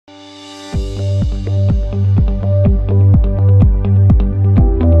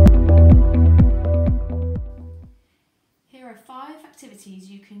Here are 5 activities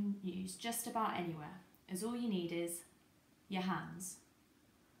you can use just about anywhere, as all you need is your hands.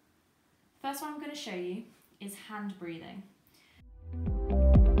 First one I'm going to show you is hand breathing.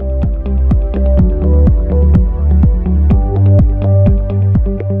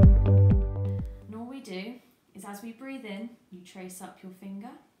 And all we do is as we breathe in, you trace up your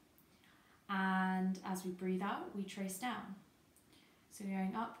finger, and as we breathe out, we trace down. So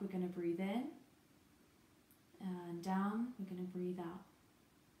going up, we're going to breathe in, and down, we're going to breathe out.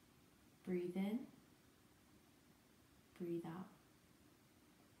 Breathe in, breathe out.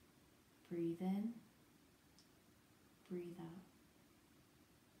 Breathe in, breathe out.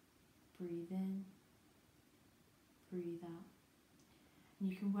 Breathe in, breathe out. And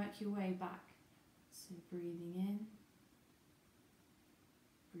you can work your way back. So breathing in,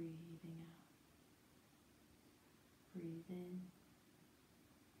 breathing out. Breathe in,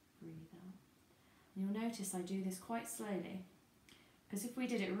 breathe out. And you'll notice I do this quite slowly, because if we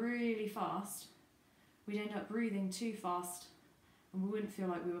did it really fast, we'd end up breathing too fast and we wouldn't feel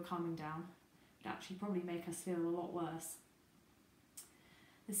like we were calming down. It'd actually probably make us feel a lot worse.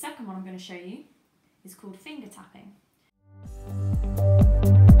 The second one I'm going to show you is called finger tapping.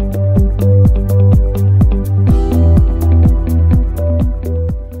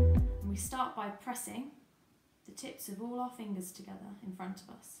 And we start by pressing the tips of all our fingers together in front of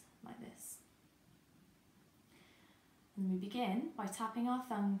us, like this. And we begin by tapping our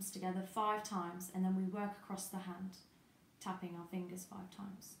thumbs together 5 times, and then we work across the hand, tapping our fingers 5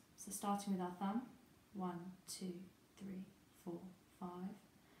 times. So starting with our thumb, 1, 2, 3, 4, 5.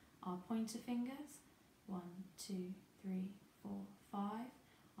 Our pointer fingers, 1, 2, 3, 4, 5.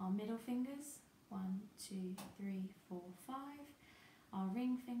 Our middle fingers, 1, 2, 3, 4, 5. Our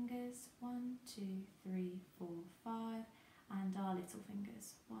ring fingers, 1, 2, 3, 4, 5. And our little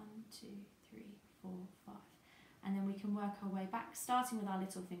fingers, 1, 2, 3, 4, 5. And then we can work our way back, starting with our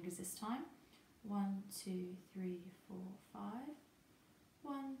little fingers this time. 1, 2, 3, 4, 5.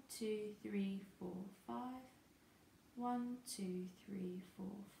 1, 2, 3, 4, 5. 1, 2, 3,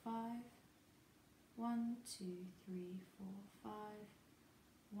 4, 5. 1, 2, 3, 4, 5.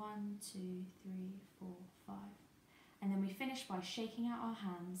 1, 2, 3, 4, 5. And then we finish by shaking out our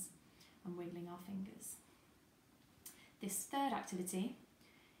hands and wiggling our fingers. This third activity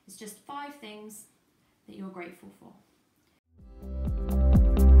is just 5 things that you're grateful for.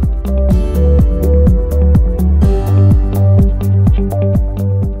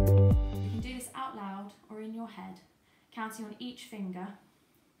 You can do this out loud or in your head, counting on each finger,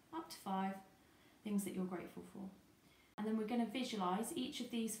 up to 5 things that you're grateful for. And then we're going to visualise each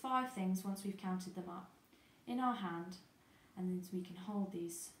of these 5 things once we've counted them up in our hand, and then we can hold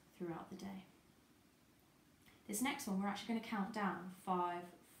these throughout the day. This next one we're actually going to count down 5,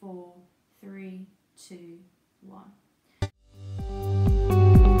 4, 3, 2, 1.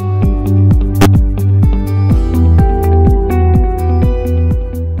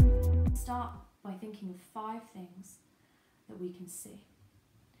 Start by thinking of 5 things that we can see.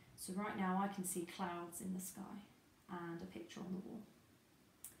 So right now I can see clouds in the sky and a picture on the wall.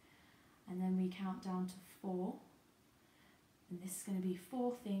 And then we count down to 4. And this is going to be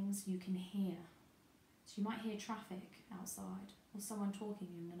 4 things you can hear. So you might hear traffic outside or someone talking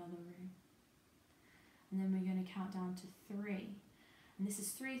in another room. And then we're going to count down to 3. And this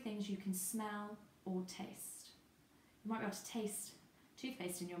is 3 things you can smell or taste. You might be able to taste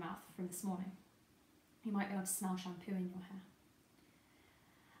toothpaste in your mouth from this morning. You might be able to smell shampoo in your hair.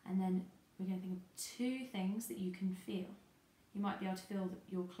 And then we're going to think of 2 things that you can feel. You might be able to feel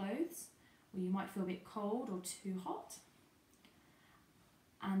your clothes, or you might feel a bit cold or too hot.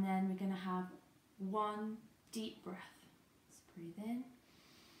 And then we're going to have 1 deep breath. Let's breathe in.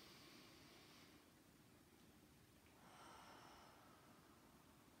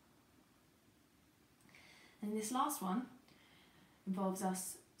 And this last one involves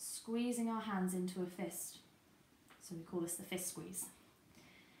us squeezing our hands into a fist. So we call this the fist squeeze.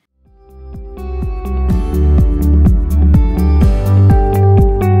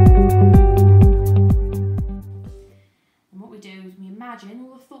 And what we do is we imagine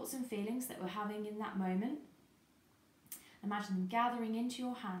all the thoughts and feelings that we're having in that moment. Imagine them gathering into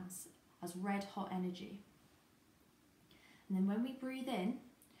your hands as red hot energy. And then when we breathe in,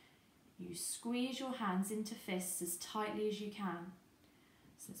 you squeeze your hands into fists as tightly as you can.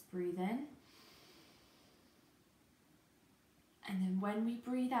 So let's breathe in. And then when we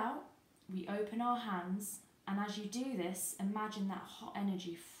breathe out, we open our hands. And as you do this, imagine that hot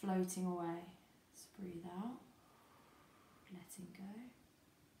energy floating away. Let's breathe out, letting go.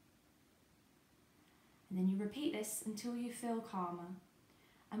 then you repeat this until you feel calmer.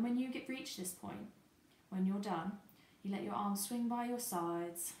 And when you reach this point, when you're done, you let your arms swing by your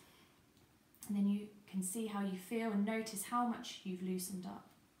sides, and then you can see how you feel and notice how much you've loosened up.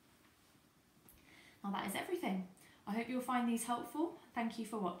 Now that is everything. I hope you'll find these helpful. Thank you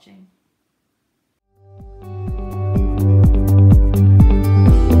for watching.